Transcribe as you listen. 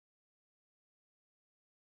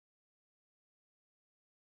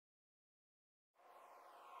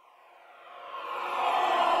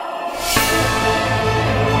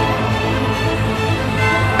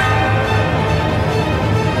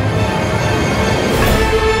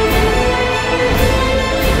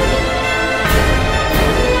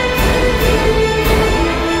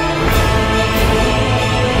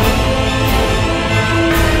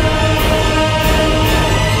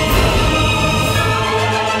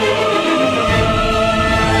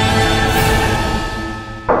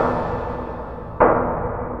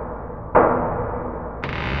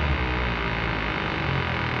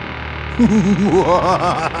Welcome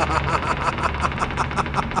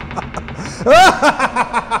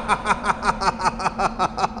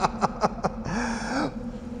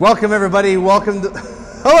everybody,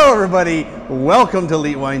 hello everybody, welcome to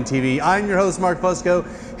Elite Wine TV. I'm your host Mark Fusco,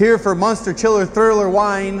 here for Monster Chiller Thriller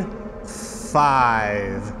Wine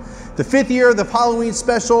 5. The 5th year of the Halloween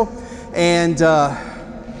special, and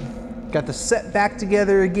got the set back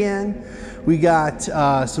together again. We got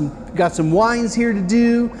some wines here to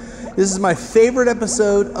do. This is my favorite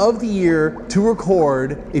episode of the year to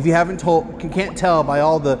record. If you can't tell by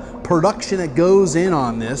all the production that goes in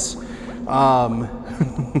on this.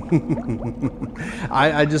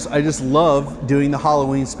 I just love doing the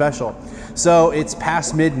Halloween special. So it's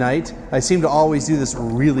past midnight. I seem to always do this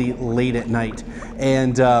really late at night.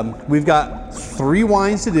 And we've got 3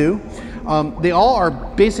 wines to do. They all are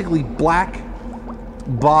basically black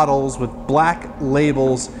bottles with black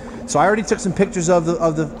labels. So I already took some pictures of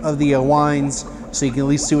the wines, so you can at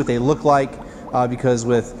least see what they look like, because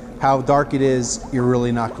with how dark it is, you're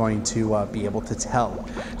really not going to be able to tell.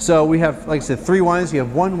 So we have, like I said, 3 wines. We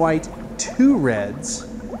have 1 white, 2 reds,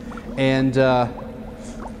 and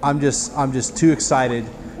I'm just too excited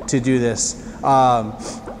to do this.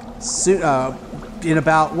 In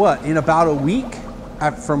about a week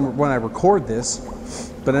from when I record this,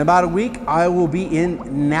 but in about a week I will be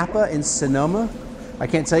in Napa and Sonoma. I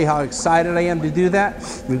can't tell you how excited I am to do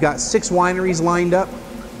that. We've got 6 wineries lined up.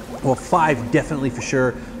 Well, 5 definitely for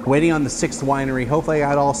sure. Waiting on the 6th winery. Hopefully I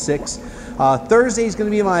got all 6. Thursday is going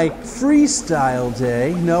to be my freestyle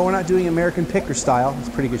day. No, we're not doing American Picker Style. It's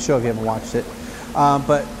a pretty good show if you haven't watched it.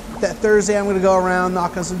 But that Thursday I'm going to go around,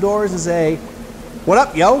 knock on some doors and say, "What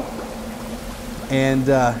up, yo?" And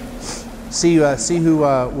see who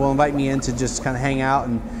will invite me in to just kind of hang out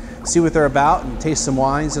and see what they're about and taste some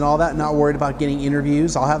wines and all that. Not worried about getting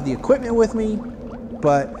interviews. I'll have the equipment with me,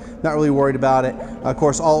 but not really worried about it. Of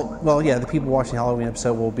course, the people watching the Halloween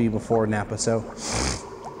episode will be before Napa, so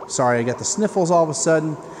sorry I got the sniffles all of a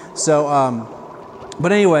sudden. So,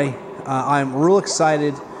 but anyway, I'm real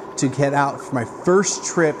excited to get out for my first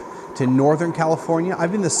trip to Northern California.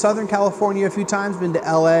 I've been to Southern California a few times, been to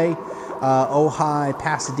LA, Ojai,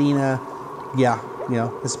 Pasadena. Yeah,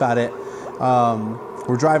 that's about it.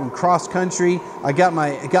 We're driving cross country. I got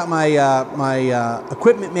my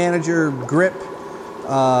equipment manager, grip,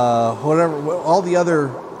 whatever, all the other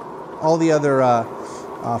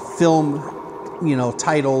film,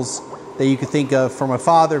 titles that you could think of for my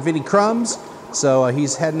father, Vinny Crumbs. So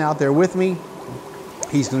he's heading out there with me.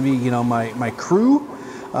 He's going to be, my crew.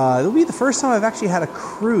 It'll be the first time I've actually had a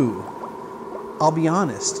crew. I'll be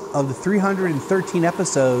honest. Of the 313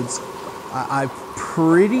 episodes, I've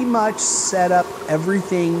pretty much set up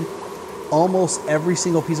everything, almost every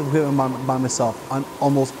single piece of equipment by myself on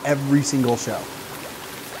almost every single show.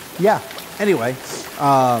 Yeah. Anyway,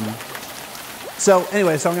 so I'm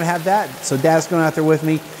going to have that. So Dad's going out there with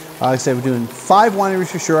me. Like I said, we're doing 5 wineries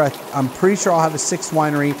for sure. I'm pretty sure I'll have a 6th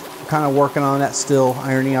winery. I'm kind of working on that still,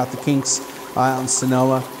 ironing out the kinks out in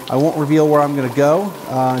Sonoma. I won't reveal where I'm going to go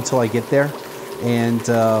until I get there. And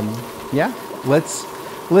yeah, let's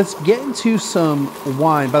get into some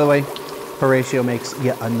wine. By the way, Horatio makes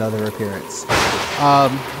yet another appearance.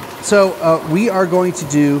 So we are going to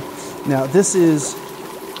do, now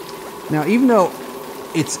even though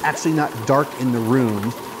it's actually not dark in the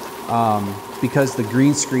room, because the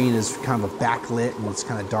green screen is kind of a backlit and it's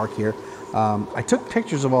kind of dark here, I took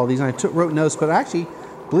pictures of all these and I wrote notes, but actually,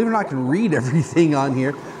 believe it or not, I can read everything on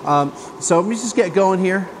here. So let me just get going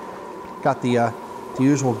here. Got the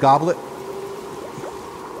usual goblet.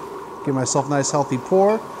 Give myself a nice healthy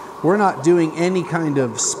pour. We're not doing any kind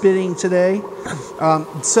of spitting today.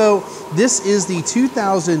 So this is the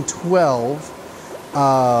 2012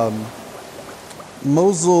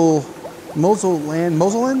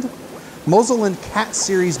 Mosselland Cat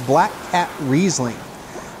Series Black Cat Riesling.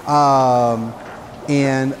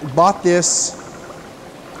 And bought this.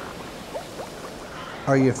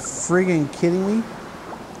 Are you friggin' kidding me?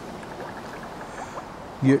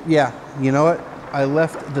 Yeah, you know what? I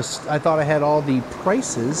left this. I thought I had all the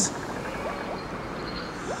prices.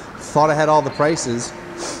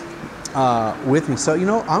 With me. So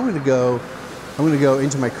I'm gonna go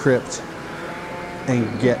into my crypt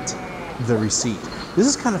and get the receipt. This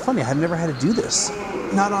is kind of funny. I've never had to do this.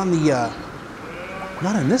 Not on the.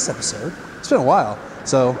 Not in this episode. It's been a while.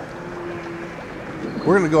 So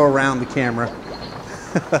we're gonna go around the camera.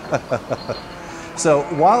 So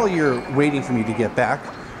while you're waiting for me to get back,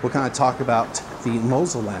 we'll kind of talk about the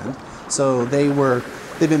Mosselland. So they've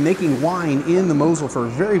been making wine in the Mosel for a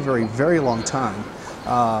very, very, very long time,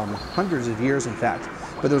 hundreds of years, in fact.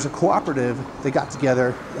 But there was a cooperative that got together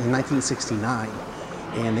in 1969,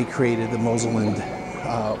 and they created the Mosselland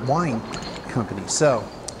Wine Company. So,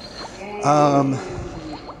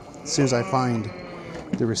 as soon as I find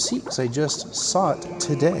the receipt, because I just saw it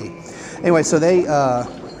today. Anyway, so they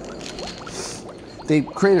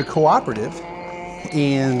created a cooperative,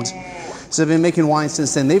 and so they've been making wine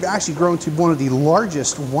since then. They've actually grown to one of the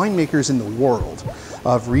largest winemakers in the world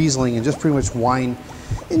of Riesling and just pretty much wine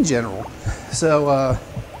in general. So,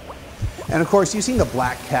 and of course, you've seen the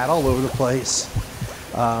Black Cat all over the place.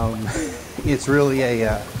 It's really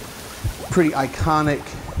a pretty iconic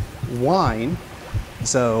wine.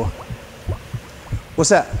 So, what's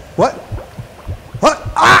that? What? What?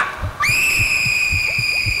 Ah!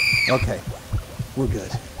 Okay, we're good.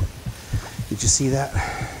 Did you see that?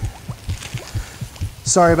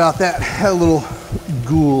 Sorry about that. Had a little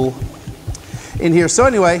ghoul in here. So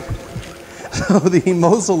anyway, so the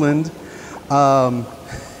Mosselland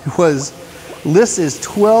was listed as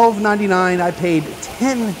 $12.99. I paid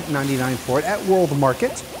 $10.99 for it at World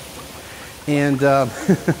Market, and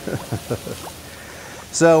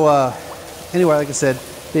so anyway, like I said,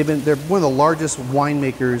 they're one of the largest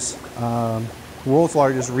winemakers, world's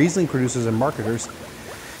largest Riesling producers and marketers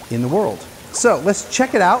in the world. So let's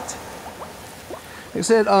check it out. Like I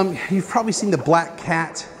said, you've probably seen the Black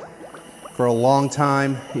Cat for a long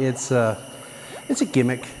time. It's a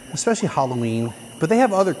gimmick, especially Halloween. But they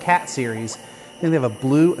have other cat series. I think they have a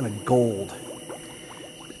blue and a gold.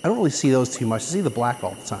 I don't really see those too much. I see the black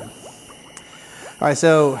all the time. All right,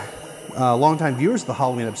 so longtime viewers of the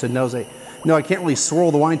Halloween episode knows I can't really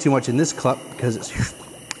swirl the wine too much in this cup because it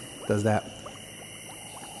does that.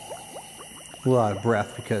 A little out of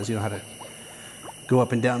breath because you know how to go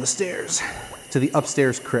up and down the stairs to the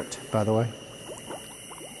upstairs crypt, by the way.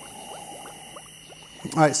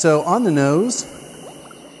 All right, so on the nose,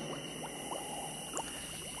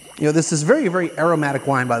 you know, this is very, very aromatic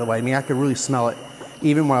wine, by the way. I mean, I could really smell it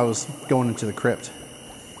even when I was going into the crypt.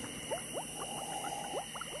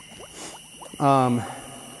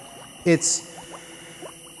 It's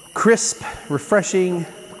crisp, refreshing,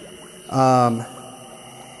 kind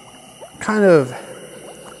of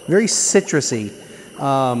very citrusy,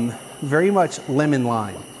 very much lemon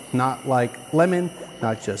lime. Not like lemon,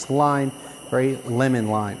 not just lime, very lemon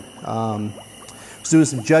lime. I was doing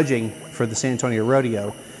some judging for the San Antonio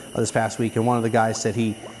Rodeo this past week, and one of the guys said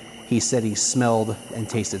he said he smelled and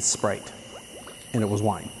tasted Sprite, and it was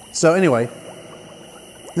wine. So anyway,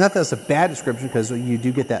 not that that's a bad description because you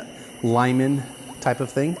do get that lemon type of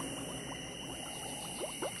thing.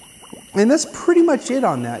 And that's pretty much it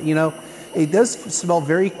on that. You know, it does smell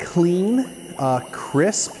very clean,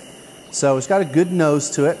 crisp. So it's got a good nose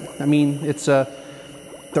to it. I mean, it's a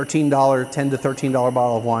 $10 to $13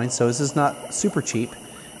 bottle of wine, so this is not super cheap,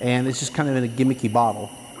 and it's just kind of in a gimmicky bottle.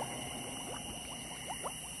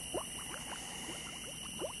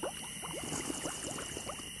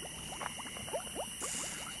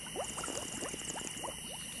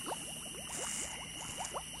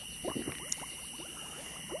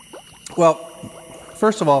 Well,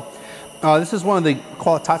 first of all, this is one of the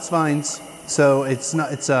Qualitätsweins, so it's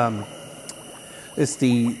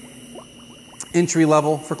the entry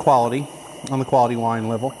level for quality, on the quality wine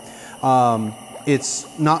level.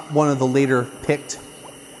 It's not one of the later picked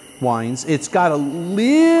wines. It's got a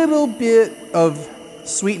little bit of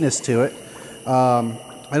sweetness to it.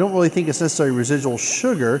 I don't really think it's necessarily residual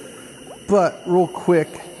sugar, but real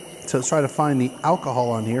quick, to try to find the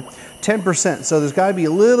alcohol on here, 10%. So there's got to be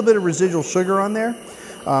a little bit of residual sugar on there.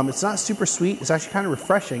 It's not super sweet. It's actually kind of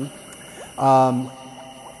refreshing. And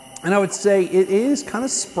I would say it is kind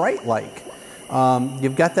of Sprite-like.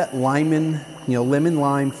 You've got that lemon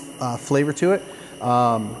lime flavor to it.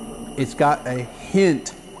 It's got a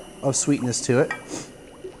hint of sweetness to it.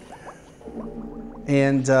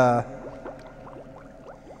 And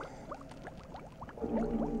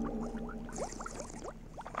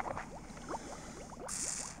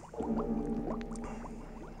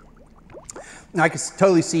I can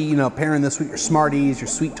totally see, pairing this with your Smarties, your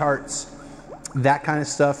Sweet Tarts, that kind of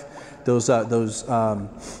stuff. Those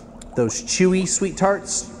chewy Sweet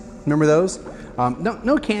Tarts, remember those?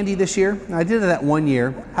 No candy this year. I did that one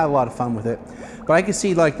year, had a lot of fun with it. But I can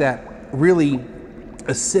see like that really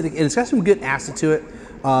acidic, and it's got some good acid to it.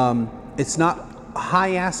 It's not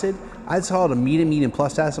high acid. I'd call it a medium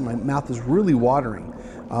plus acid. My mouth is really watering.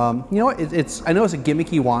 You know what? I know it's a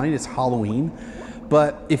gimmicky wine. It's Halloween.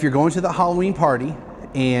 But if you're going to the Halloween party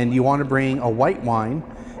and you want to bring a white wine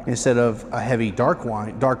instead of a heavy dark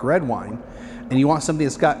red wine, and you want something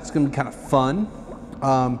it's going to be kind of fun,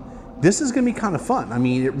 this is going to be kind of fun. I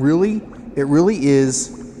mean, it really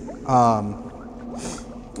is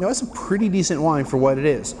know, it's a pretty decent wine for what it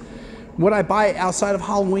is. Would I buy it outside of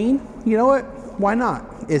Halloween? You know what? Why not?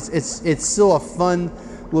 It's still a fun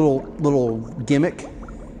little gimmick.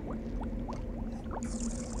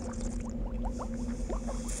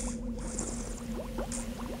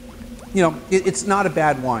 You know, it's not a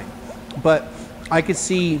bad wine, but I could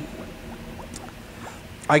see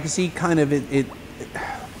kind of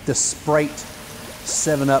the Sprite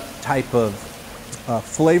 7-Up type of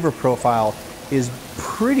flavor profile is a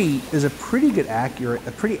pretty accurate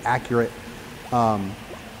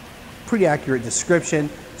description.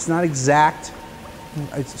 It's not exact,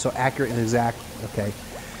 so accurate and exact. Okay,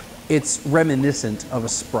 it's reminiscent of a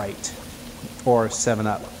Sprite or a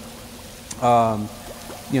 7-Up.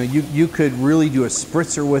 You know, you could really do a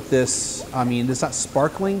spritzer with this. I mean, it's not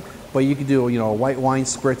sparkling, but you could do, you know, a white wine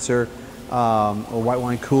spritzer, or white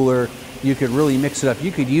wine cooler. You could really mix it up. You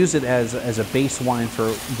could use it as a base wine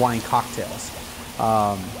for wine cocktails.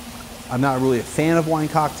 I'm not really a fan of wine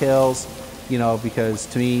cocktails, you know, because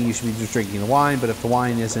to me, you should be just drinking the wine, but if the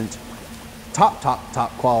wine isn't top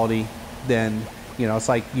quality, then, you know, it's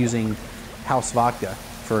like using house vodka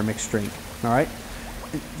for a mixed drink, all right?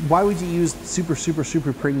 Why would you use super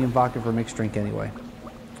premium vodka for a mixed drink anyway?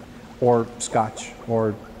 Or scotch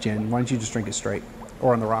or gin? Why don't you just drink it straight?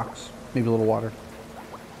 Or on the rocks, maybe a little water.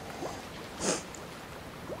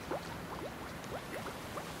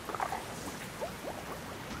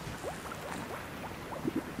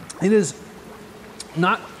 It is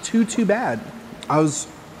not too bad. I was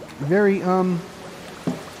very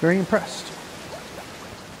impressed.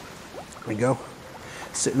 There we go.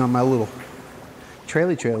 Sitting on my little trail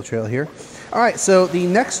here. All right, so the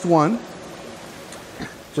next one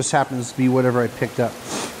just happens to be whatever I picked up.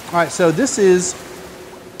 All right, so this is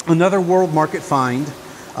another World Market find,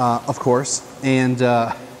 of course, and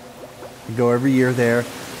I go every year there.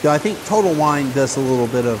 I think Total Wine does a little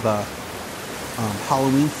bit of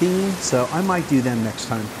Halloween theme, so I might do them next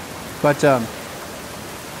time. But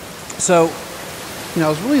so, you know, I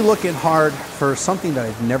was really looking hard for something that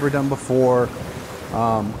I've never done before.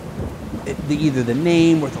 Either the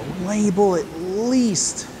name or the label at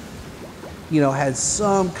least, you know, had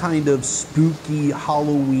some kind of spooky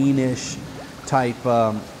Halloweenish type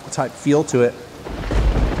feel to it.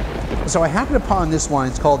 So I happened upon this wine.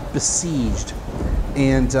 It's called Besieged,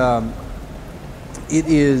 and it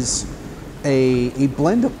is a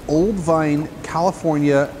blend of old vine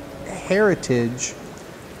California heritage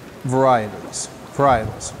varietals.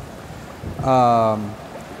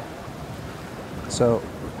 So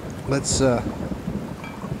let's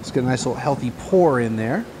get a nice little healthy pour in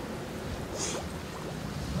there.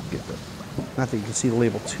 Not that you can see the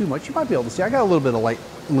label too much. You might be able to see. I got a little bit of light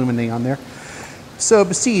illuminating on there. So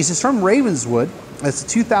Besieged is from Ravenswood. It's a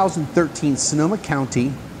 2013 Sonoma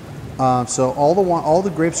County. So all the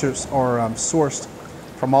grapes are sourced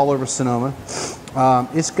from all over Sonoma.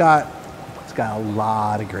 It's got a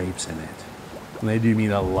lot of grapes in it, and they do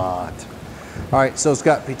mean a lot. All right, so it's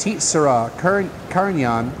got Petit Syrah,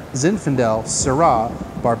 Carignan, Zinfandel, Syrah,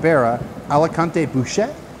 Barbera, Alicante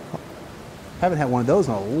Bouschet. Haven't had one of those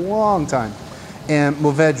in a long time. And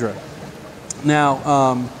Mourvedre.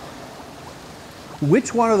 Now,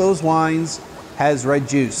 which one of those wines has red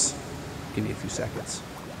juice? Give me a few seconds.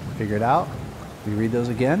 Figure it out. We read those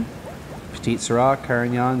again. Petit Syrah,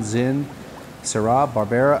 Carignan, Zin, Syrah,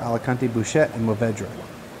 Barbera, Alicante Bouschet, and Mourvedre.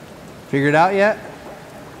 Figure it out yet?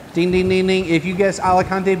 Ding, ding, ding, ding. If you guess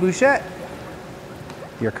Alicante Bouschet,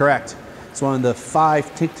 you're correct. It's one of the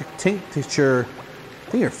 5 tincture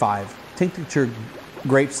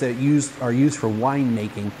grapes that are used for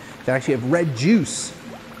winemaking that actually have red juice.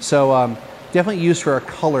 So definitely used for a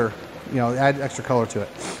color, you know, add extra color to it.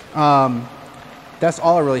 That's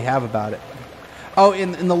all I really have about it. Oh,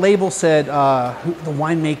 and the label said the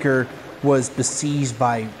winemaker was besieged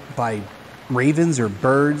by ravens or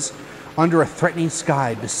birds under a threatening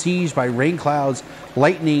sky, besieged by rain clouds,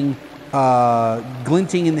 lightning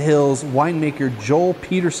glinting in the hills. Winemaker Joel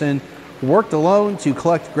Peterson worked alone to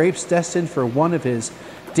collect grapes destined for one of his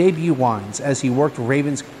debut wines. As he worked,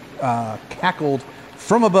 ravens cackled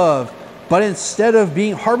from above, but instead of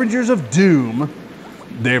being harbingers of doom,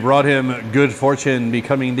 they brought him good fortune,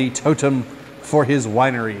 becoming the totem for his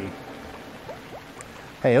winery.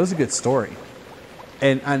 Hey, it was a good story.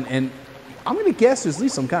 And I'm going to guess there's at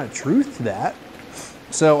least some kind of truth to that.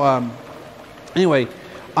 So anyway,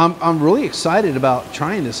 I'm really excited about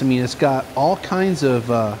trying this. I mean, it's got all kinds of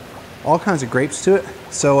grapes to it.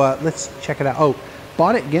 So let's check it out. Oh,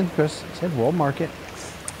 bought it again, Chris. It said World Market.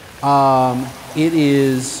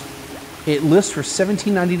 It lists for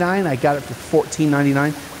 $17.99. I got it for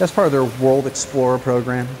 $14.99. That's part of their World Explorer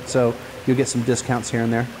program. So you'll get some discounts here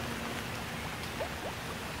and there.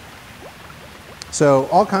 So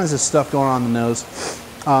all kinds of stuff going on in the nose.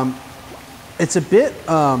 It's a bit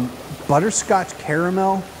butterscotch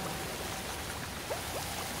caramel.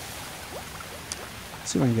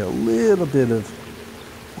 Let's see if I can get a little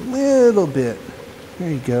bit.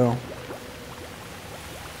 There you go.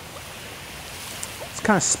 It's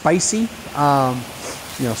kind of spicy.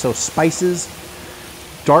 You know, so spices,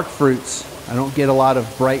 dark fruits. I don't get a lot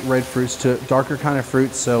of bright red fruits to it. Darker kind of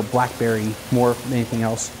fruits, so blackberry more than anything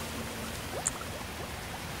else.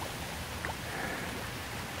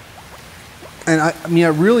 And I mean, I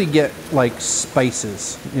really get like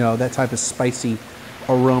spices, you know, that type of spicy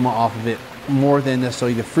aroma off of it, more than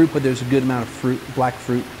necessarily the fruit, but there's a good amount of fruit, black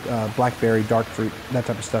fruit, blackberry, dark fruit, that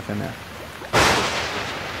type of stuff in there.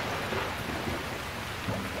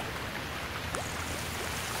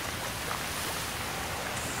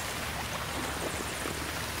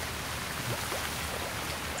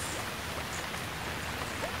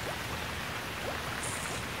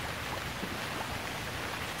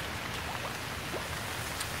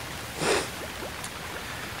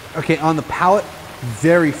 Okay, on the palate,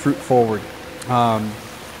 very fruit forward,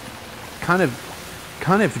 kind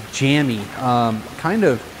of jammy, kind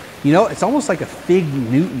of, you know, it's almost like a Fig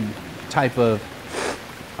Newton type of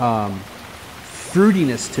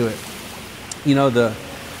fruitiness to it. You know, the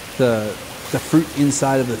fruit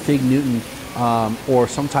inside of the Fig Newton, or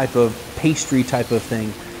some type of pastry type of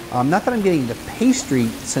thing. Not that I'm getting the pastry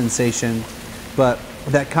sensation, but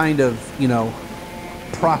that kind of, you know,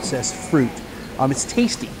 processed fruit. It's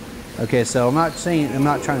tasty. Okay, so I'm not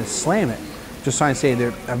trying to slam it. Just trying to say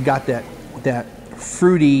that I've got that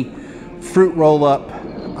fruity, fruit roll up,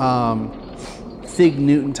 Fig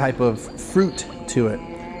Newton type of fruit to it.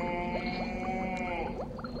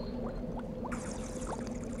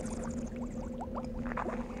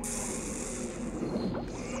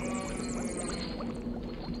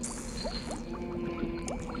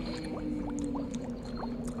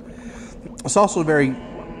 It's also very,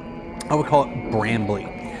 I would call it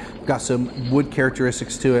brambly. Got some wood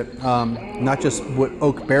characteristics to it, not just wood,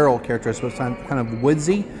 oak barrel characteristics, but kind of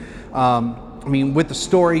woodsy. I mean, with the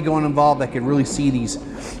story going involved, I could really see these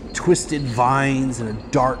twisted vines in a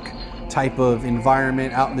dark type of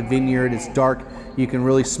environment out in the vineyard. It's dark. You can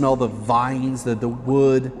really smell the vines, the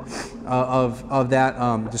wood of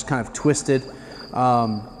that, just kind of twisted.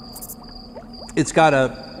 It's got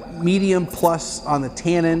a medium plus on the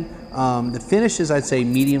tannin. The finish is, I'd say,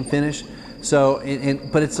 medium finish. So,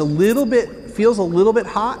 but it's a little bit, feels a little bit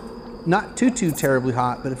hot, not too terribly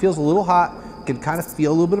hot, but it feels a little hot. Can kind of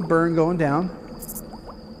feel a little bit of burn going down.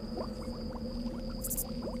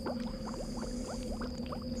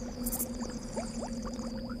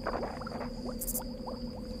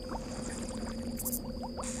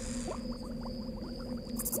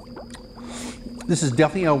 This is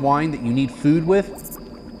definitely a wine that you need food with.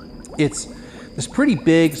 It's pretty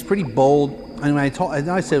big, it's pretty bold. I mean, I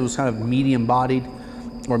know I said it was kind of medium bodied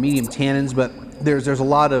or medium tannins, but there's a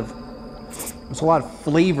lot of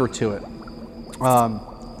flavor to it.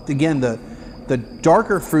 Again, the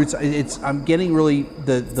darker fruits, I'm getting really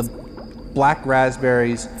the black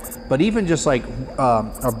raspberries, but even just like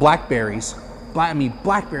or blackberries. I mean,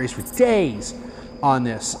 blackberries for days on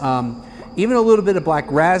this. Even a little bit of black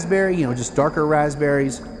raspberry, you know, just darker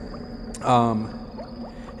raspberries.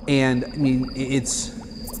 And I mean,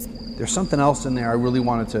 there's something else in there I really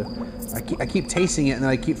wanted to. I keep tasting it and then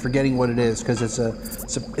I keep forgetting what it is because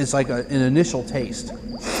it's like an initial taste.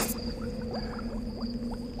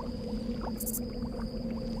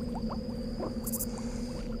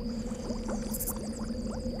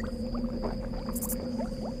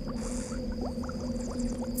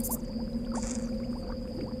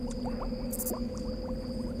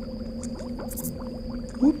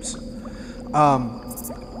 Oops.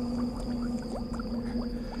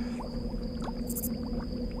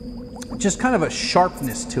 Just kind of a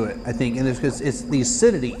sharpness to it, I think, and it's the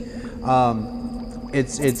acidity.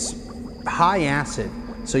 It's high acid,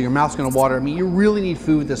 so your mouth's going to water. I mean, you really need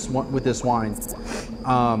food with this wine.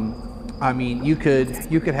 I mean, you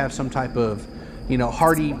could have some type of, you know,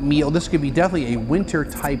 hearty meal. This could be definitely a winter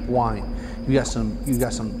type wine. You got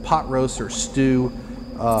some pot roast or stew,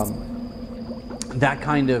 that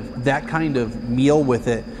kind of meal with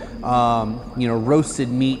it. You know, roasted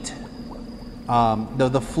meat.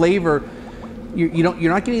 The flavor, you're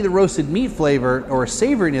not getting the roasted meat flavor or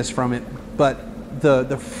savoriness from it, but the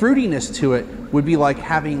fruitiness to it would be like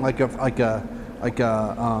having like a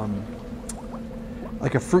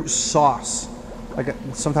fruit sauce,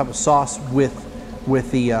 some type of sauce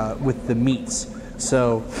with the meats.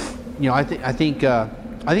 So, you know, I think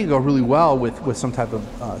I think it'll go really well with some type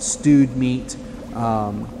of stewed meat,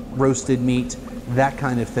 roasted meat, that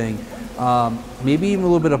kind of thing. Maybe even a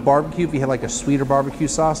little bit of barbecue if you had like a sweeter barbecue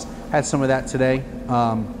sauce. Had some of that today.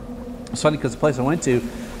 It's funny because the place I went to,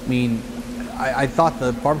 I mean, I thought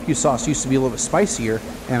the barbecue sauce used to be a little bit spicier,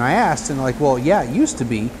 and I asked, and they're like, well, yeah, it used to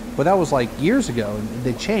be, but that was like years ago, and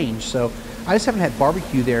they changed. So I just haven't had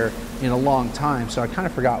barbecue there in a long time, so I kind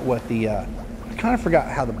of forgot what I kind of forgot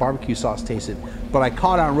how the barbecue sauce tasted. But I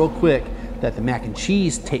caught on real quick that the mac and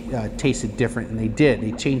cheese tasted different, and they did.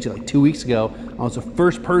 They changed it like 2 weeks ago. I was the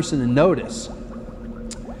first person to notice.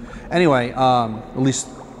 Anyway, at least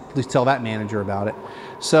tell that manager about it.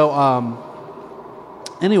 So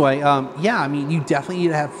anyway, yeah, I mean, you definitely need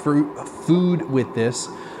to have food with this.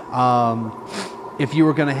 If you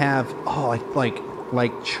were gonna have like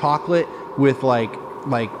chocolate with like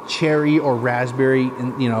cherry or raspberry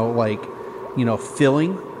and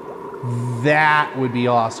filling, that would be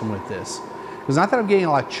awesome with this. Because not that I'm getting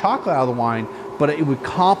a lot of chocolate out of the wine, but it would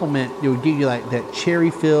complement. It would give you like that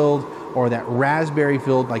cherry filled or that raspberry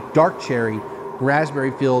filled, like dark cherry,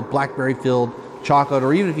 raspberry filled, blackberry filled chocolate,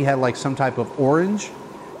 or even if you had like some type of orange,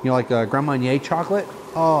 like a Grand Marnier chocolate.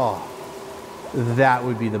 Oh, that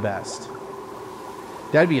would be the best.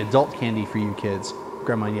 That'd be adult candy for you kids,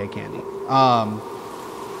 Grand Marnier candy,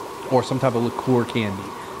 or some type of liqueur candy.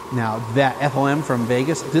 Now that FLM from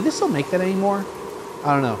Vegas, do they still make that anymore?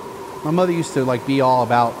 I don't know. My mother used to like be all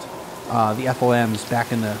about the FLMs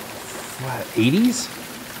back in the 80s.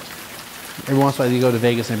 Every once in a while they go to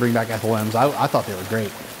Vegas and they bring back FLMs. I thought they were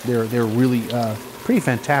great. They're really pretty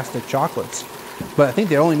fantastic chocolates. But I think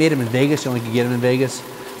they only made them in Vegas. You only could get them in Vegas.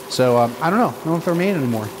 So I don't know. I don't know if they're made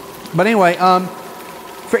anymore. But anyway,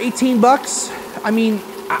 for 18 bucks, I mean,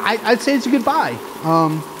 I'd say it's a good buy.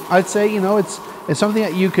 I'd say, it's something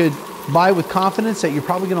that you could buy with confidence that you're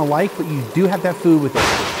probably going to like, but you do have to have food with it.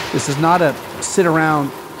 This is not a sit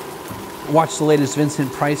around, watch the latest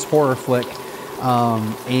Vincent Price horror flick,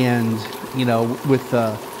 and with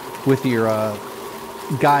your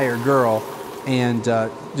guy or girl and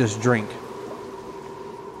just drink.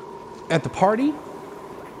 At the party,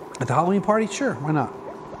 at the Halloween party, sure, why not?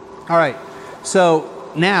 All right, so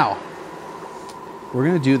now we're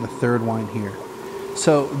gonna do the third wine here.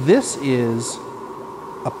 So this is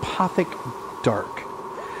Apothic Dark.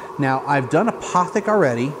 Now I've done Apothic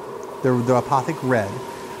already. They're Apothic Red.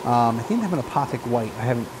 I think they have an Apothic White.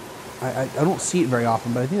 I don't see it very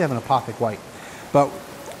often, but I think they have an Apothic White. But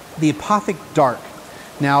the Apothic Dark.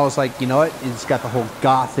 Now I was like, you know what? It's got the whole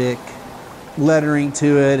Gothic lettering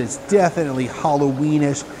to it. It's definitely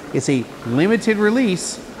Halloweenish. It's a limited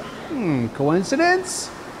release.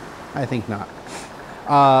 Coincidence? I think not.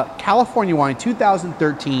 California wine,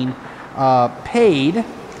 2013. Paid.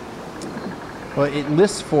 Well, it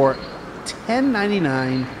lists for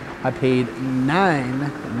 $10.99. I paid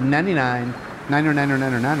 $9.99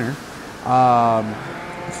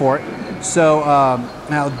 for it. So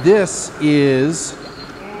now this is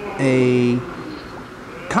a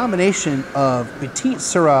combination of Petite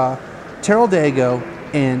Syrah, Teroldego,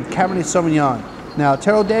 and Cabernet Sauvignon. Now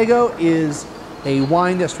Teroldego is a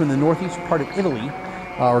wine that's from the northeastern part of Italy,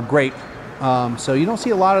 or grape. So you don't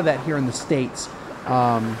see a lot of that here in the States.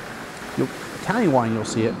 Italian wine, you'll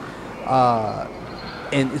see it.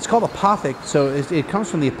 And it's called Apothic, so it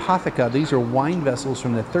comes from the Apothica. These are wine vessels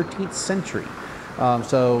from the 13th century.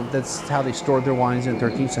 So that's how they stored their wines in the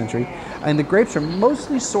 13th century. And the grapes are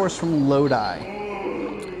mostly sourced from Lodi.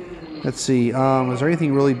 Let's see, is there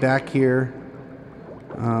anything really back here?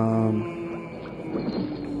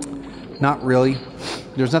 Not really.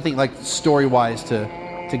 There's nothing like story-wise to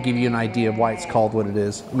give you an idea of why it's called what it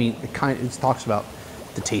is. I mean, it talks about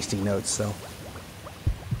the tasting notes, so.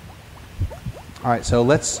 All right, so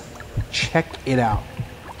let's check it out.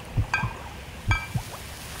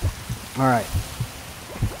 All right.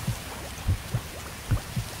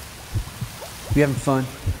 You having fun?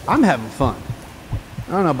 I'm having fun.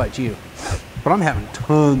 I don't know about you, but I'm having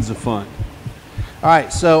tons of fun. All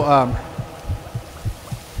right, so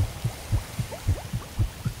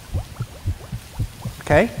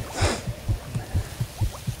okay.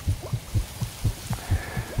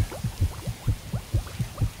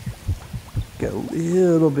 Get a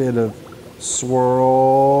little bit of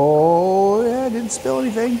swirl. Yeah, didn't spill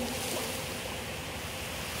anything.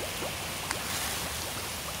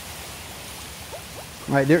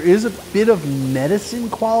 All right, there is a bit of medicine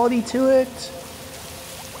quality to it,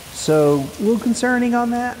 so a little concerning on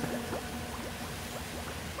that.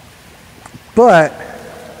 But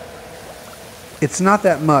it's not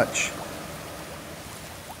that much.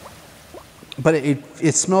 But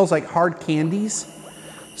it smells like hard candies.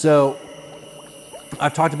 So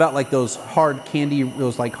I've talked about like those hard candy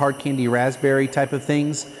raspberry type of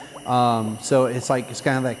things. So it's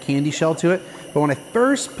kind of that candy shell to it. But when I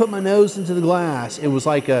first put my nose into the glass, it was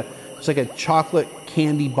like a chocolate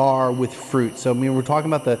candy bar with fruit. So I mean, we're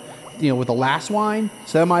talking about with the last wine,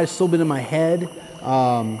 so that might have still been in my head.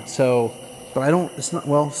 But it's not,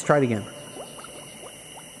 well, let's try it again.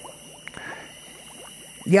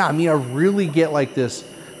 Yeah, I mean, I really get like this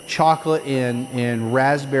chocolate and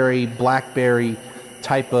raspberry, blackberry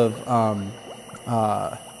type of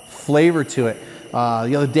flavor to it.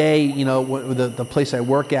 The other day, the place I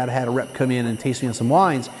work at, I had a rep come in and taste me on some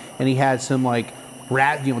wines, and he had some like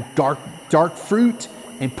dark fruit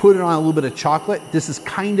and put it on a little bit of chocolate. This is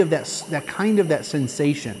kind of that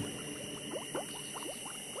sensation.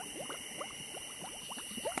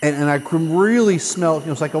 And I can really smell,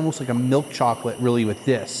 it's like almost like a milk chocolate really with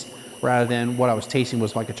this, rather than what I was tasting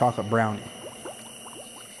was like a chocolate brownie.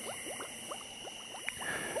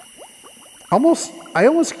 I almost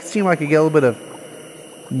seem like I get a little bit of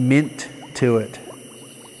mint to it.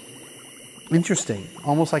 Interesting.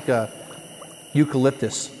 Almost like a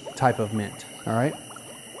eucalyptus type of mint. All right.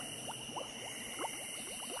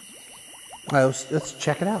 All right, let's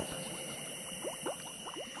check it out.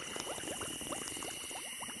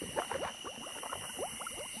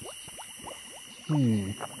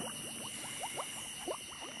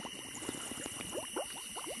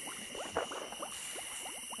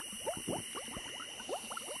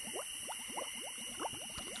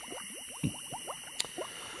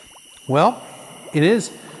 Well, it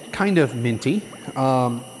is kind of minty.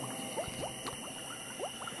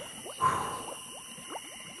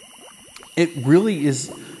 It really is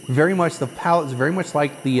very much, the palate is very much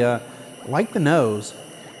like the nose,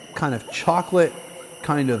 kind of chocolate,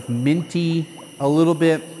 kind of minty, a little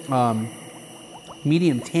bit,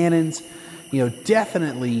 medium tannins,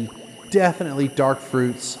 definitely dark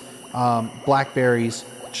fruits, blackberries,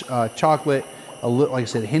 chocolate, like I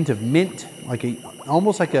said, a hint of mint,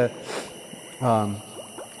 almost like a,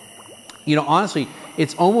 honestly,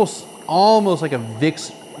 it's almost like a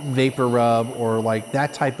Vicks vapor rub, or like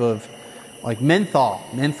that type of, like menthol,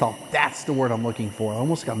 that's the word I'm looking for,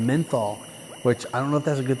 almost like a menthol, which I don't know if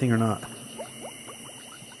that's a good thing or not.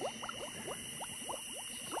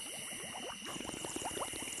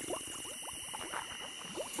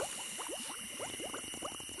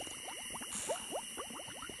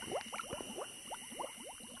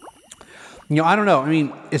 I don't know. I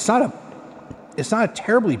mean, it's not a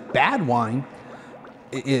terribly bad wine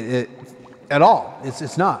at all.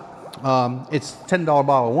 It's not. It's $10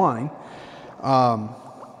 bottle of wine.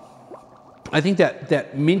 I think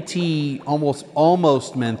that minty,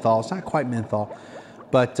 almost menthol. It's not quite menthol,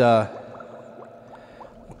 but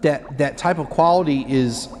that type of quality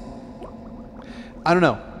is, I don't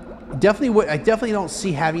know. I definitely don't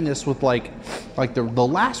see having this with like the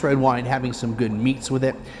last red wine having some good meats with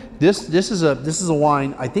it. This is a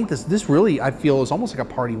wine. I think this really, I feel, is almost like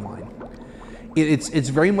a party wine. It's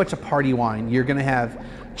very much a party wine. You're gonna have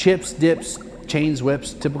chips, dips, chains,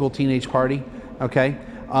 whips, typical teenage party. Okay,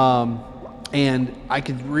 and I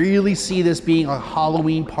could really see this being a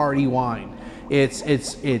Halloween party wine. It's I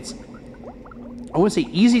wouldn't say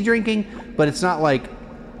easy drinking, but it's not like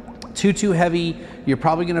too heavy. You're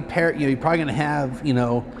probably gonna pair. You're probably gonna have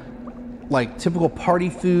like typical party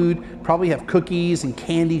food. Probably have cookies and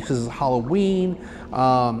candy because it's Halloween.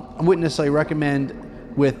 I wouldn't necessarily recommend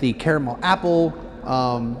with the caramel apple.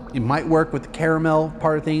 It might work with the caramel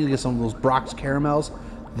part of things. Get some of those Brock's caramels.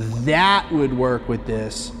 That would work with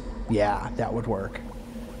this. Yeah, that would work.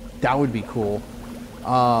 That would be cool.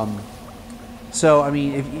 So I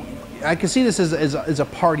mean, I can see this as a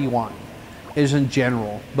party wine, is in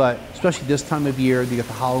general, but especially this time of year, you got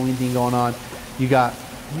the Halloween thing going on. You got,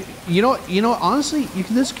 honestly,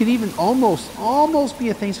 this could even almost be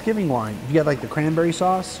a Thanksgiving wine. You got like the cranberry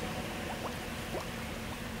sauce.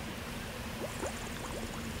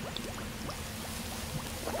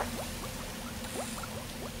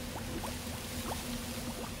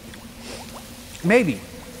 Maybe,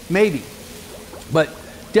 but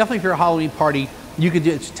definitely if you're a Halloween party, you could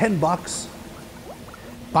do, it's $10.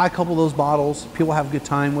 Buy a couple of those bottles. People have a good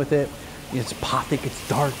time with it. It's Apothic, it's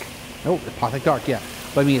dark. Oh, Apothic Dark, yeah.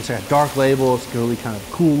 But I mean, it's like a dark label. It's really kind of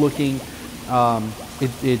cool looking.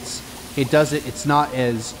 It's not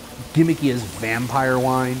as gimmicky as vampire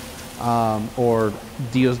wine or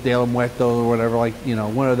Dios de la Muerto or whatever. Like,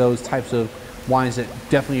 one of those types of wines that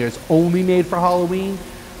definitely is only made for Halloween.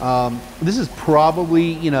 This is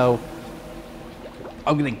probably, I'm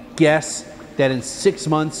gonna guess that in 6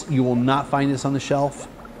 months you will not find this on the shelf.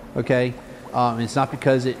 Okay, it's not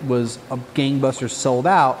because it was a gangbuster sold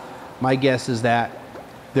out. My guess is that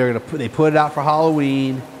they put it out for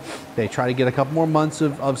Halloween. They try to get a couple more months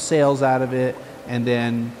of sales out of it, and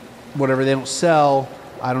then whatever they don't sell,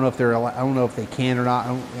 I don't know if they can or not.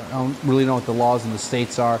 I don't really know what the laws in the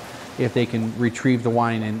States are, if they can retrieve the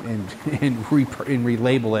wine and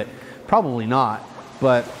relabel it. Probably not,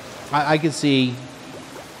 but I could see,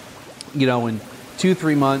 in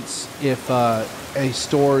 2-3 months, if a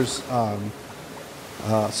store's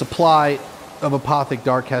supply of Apothic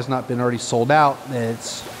Dark has not been already sold out, that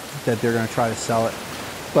they're going to try to sell it.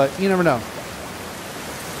 But you never know.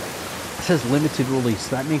 It says limited release.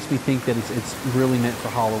 That makes me think that it's really meant for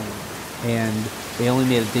Halloween, and they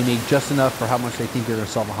made just enough for how much they think they're going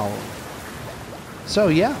to sell for Halloween. So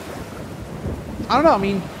yeah, I don't know. I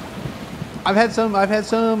mean, I've had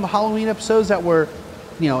some Halloween episodes that were,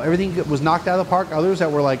 everything was knocked out of the park. Others that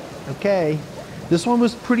were like, okay, this one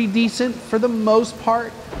was pretty decent for the most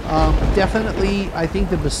part. Definitely, I think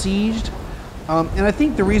the Besieged, and I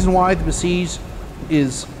think the reason why the Besieged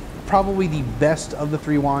is probably the best of the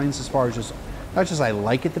 3 wines, as far as not just I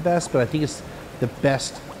like it the best, but I think it's the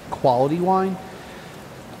best quality wine.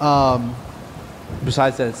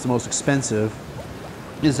 Besides that, it's the most expensive.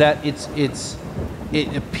 Is that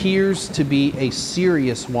it appears to be a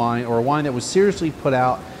serious wine, or a wine that was seriously put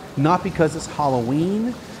out, not because it's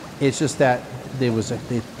Halloween. It's just that they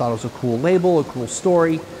thought it was a cool label, a cool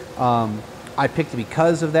story. I picked it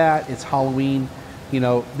because of that. It's Halloween.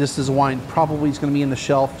 This is a wine probably is going to be in the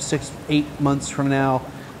shelf 6-8 months from now,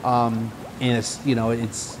 and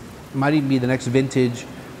it's might even be the next vintage,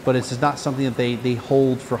 but it's just not something that they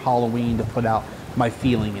hold for Halloween to put out. My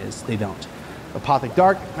feeling is they don't. Apothic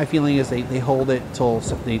Dark, my feeling is they hold it till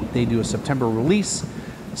they do a September release,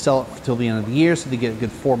 sell it till the end of the year, so they get a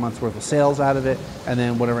good 4 months worth of sales out of it, and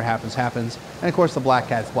then whatever happens, happens. And of course, the Black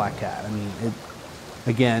Cat's Black Cat. I mean,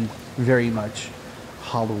 again, very much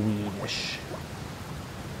Halloween-ish.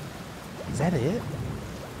 Is that it?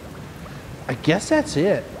 I guess that's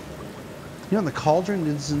it. The cauldron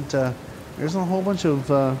isn't, there's a whole bunch of,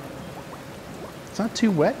 it's not too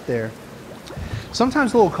wet there.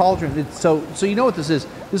 Sometimes a little cauldron, so you know what this is.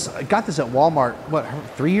 I got this at Walmart,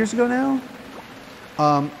 3 years ago now?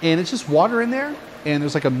 And it's just water in there, and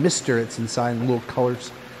there's like a mister that's inside and little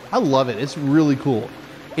colors. I love it. It's really cool.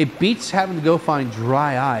 It beats having to go find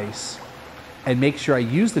dry ice and make sure I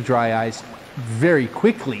use the dry ice very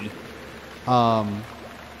quickly.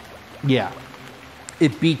 Yeah,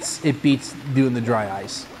 it beats doing the dry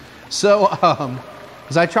ice. So,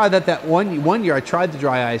 because I tried that one year, I tried the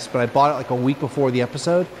dry ice, but I bought it like a week before the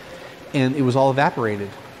episode, and it was all evaporated.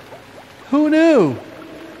 Who knew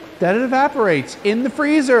that it evaporates in the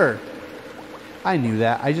freezer? I knew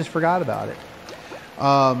that. I just forgot about it.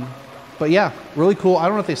 But yeah, really cool. I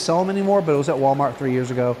don't know if they sell them anymore, but it was at Walmart 3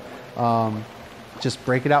 years ago. Just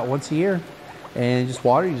break it out once a year, and just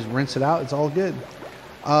water. You just rinse it out. It's all good.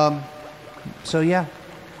 So yeah.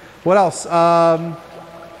 What else?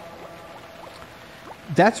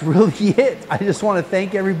 That's really it. I just want to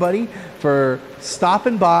thank everybody for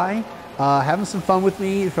stopping by, having some fun with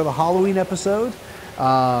me for the Halloween episode.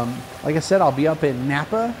 Like I said, I'll be up in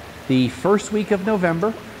Napa the first week of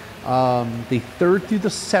November. The 3rd through the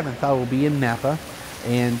 7th, I will be in Napa.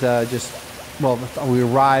 And we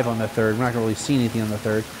arrive on the 3rd. We're not going to really see anything on the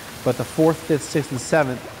 3rd. But the 4th, 5th, 6th, and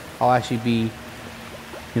 7th, I'll actually be,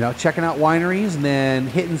 checking out wineries, and then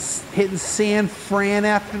hitting San Fran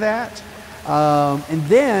after that. And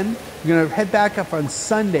then we're going to head back up on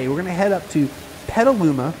Sunday. We're going to head up to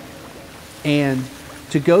Petaluma and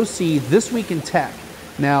to go see This Week in Tech.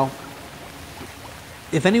 Now,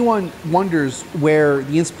 if anyone wonders where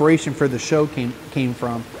the inspiration for the show came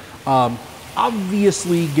from,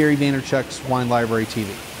 obviously Gary Vaynerchuk's Wine Library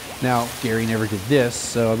TV. Now, Gary never did this,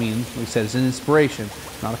 so I mean, like I said, it's an inspiration,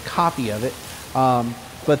 not a copy of it.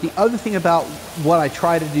 But the other thing about what I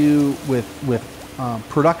try to do with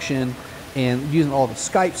production and using all the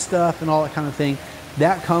Skype stuff and all that kind of thing,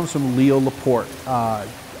 that comes from Leo Laporte.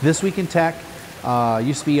 This Week in Tech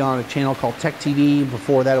used to be on a channel called Tech TV.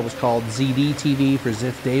 Before that, it was called ZD TV for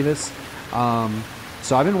Ziff Davis.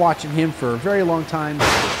 So I've been watching him for a very long time.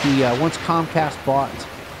 He once Comcast bought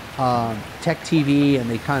Tech TV, and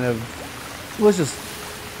they kind of,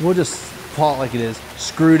 we'll just call it like it is,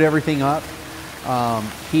 screwed everything up.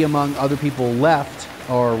 He, among other people, left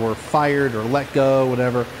or were fired or let go,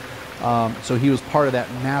 whatever. So he was part of that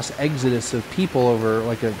mass exodus of people over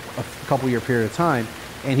like a couple year period of time,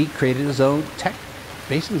 and he created his own tech,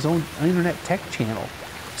 basically his own internet tech channel.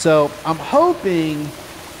 So I'm hoping,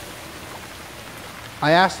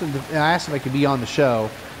 I asked if I could be on the show.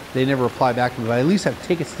 They never replied back to me, but I at least have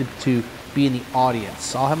tickets to be in the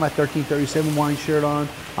audience. I'll have my 1337 wine shirt on.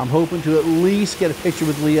 I'm hoping to at least get a picture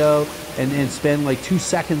with Leo and spend like 2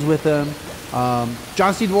 seconds with him.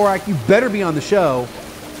 John C. Dvorak, you better be on the show.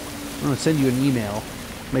 I'm going to send you an email.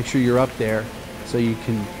 Make sure you're up there so you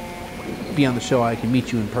can be on the show. I can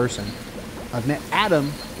meet you in person. I've met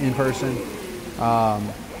Adam in person.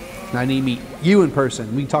 I need to meet you in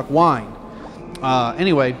person. We can talk wine.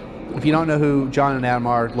 Anyway, if you don't know who John and Adam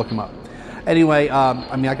are, look them up. Anyway,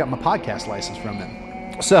 I mean, I got my podcast license from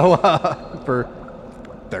them. So, for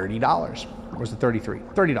 $30. Or was it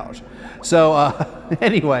 $33? $30. So,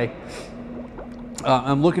 anyway,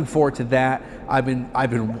 I'm looking forward to that. I've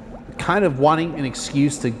been kind of wanting an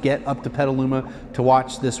excuse to get up to Petaluma to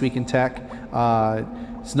watch This Week in Tech.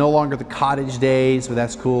 It's no longer the cottage days, but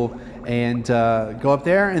that's cool. And go up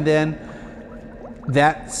there, and then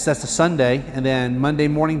that's a Sunday, and then Monday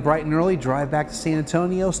morning, bright and early, drive back to San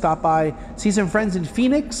Antonio, stop by, see some friends in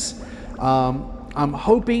Phoenix. I'm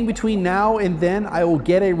hoping between now and then I will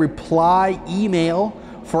get a reply email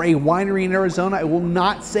for a winery in Arizona. I will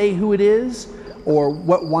not say who it is or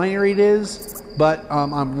what winery it is, but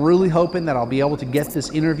I'm really hoping that I'll be able to get this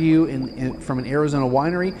interview from an Arizona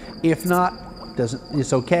winery. If not,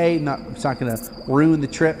 it's okay. It's not going to ruin the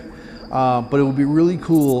trip. But it would be really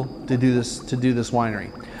cool to do this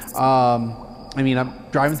winery. I mean, I'm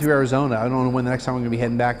driving through Arizona. I don't know when the next time I'm going to be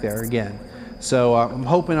heading back there again. So I'm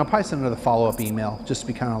hoping I'll probably send another follow-up email just to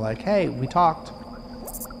be kind of like, hey, we talked.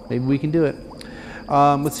 Maybe we can do it.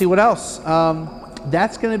 Let's see what else.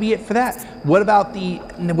 That's going to be it for that. What about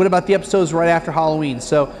the episodes right after Halloween?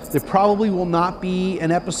 So there probably will not be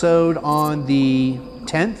an episode on the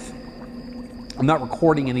 10th. I'm not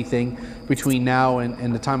recording anything between now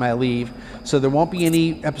and the time I leave, so there won't be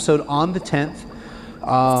any episode on the 10th.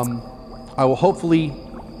 I will hopefully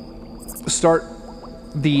start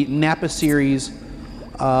the Napa series,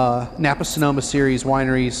 Napa Sonoma series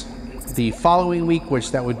wineries the following week,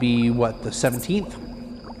 which that would be what, the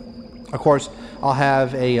 17th. Of course, I'll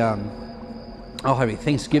have a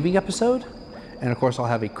Thanksgiving episode, and of course I'll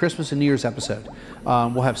have a Christmas and New Year's episode.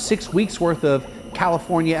 We'll have 6 weeks worth of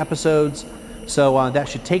California episodes. So that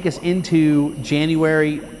should take us into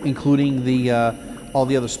January, including all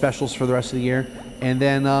the other specials for the rest of the year. And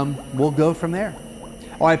then we'll go from there.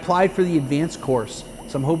 Oh, I applied for the advanced course.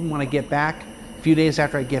 So I'm hoping when I get back, a few days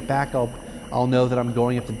after I get back, I'll know that I'm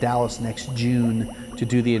going up to Dallas next June to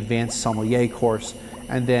do the advanced sommelier course.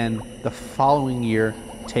 And then the following year,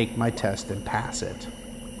 take my test and pass it.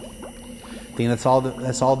 I think that's all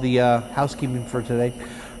the housekeeping for today.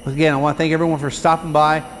 Again, I want to thank everyone for stopping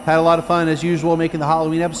by. Had a lot of fun, as usual, making the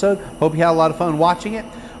Halloween episode. Hope you had a lot of fun watching it.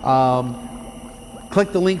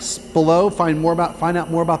 Click the links below. Find out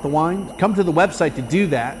more about the wine. Come to the website to do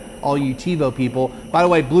that, all you TiVo people. By the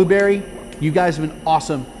way, Blueberry, you guys have been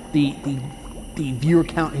awesome. The viewer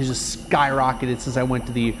count has just skyrocketed since I went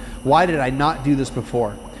to the... Why did I not do this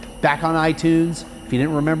before? Back on iTunes, if you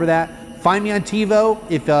didn't remember that. Find me on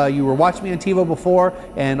TiVo if you were watching me on TiVo before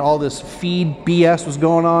and all this feed BS was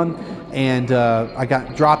going on and I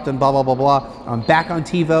got dropped and blah, blah, blah, blah. I'm back on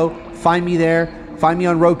TiVo. Find me there. Find me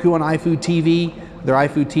on Roku on iFood TV, their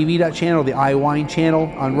iFood TV channel, the iWine channel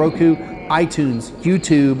on Roku, iTunes,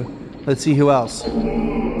 YouTube. Let's see who else.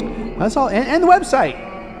 That's all. And the website.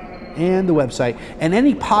 And the website. And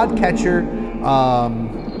any podcatcher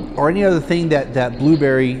or any other thing that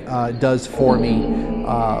Blueberry does for me.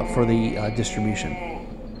 For the distribution.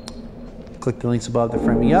 Click the links above to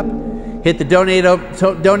friend me up. Hit the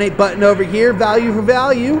donate button over here, value for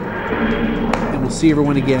value. And we'll see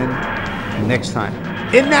everyone again next time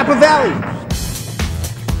in Napa Valley.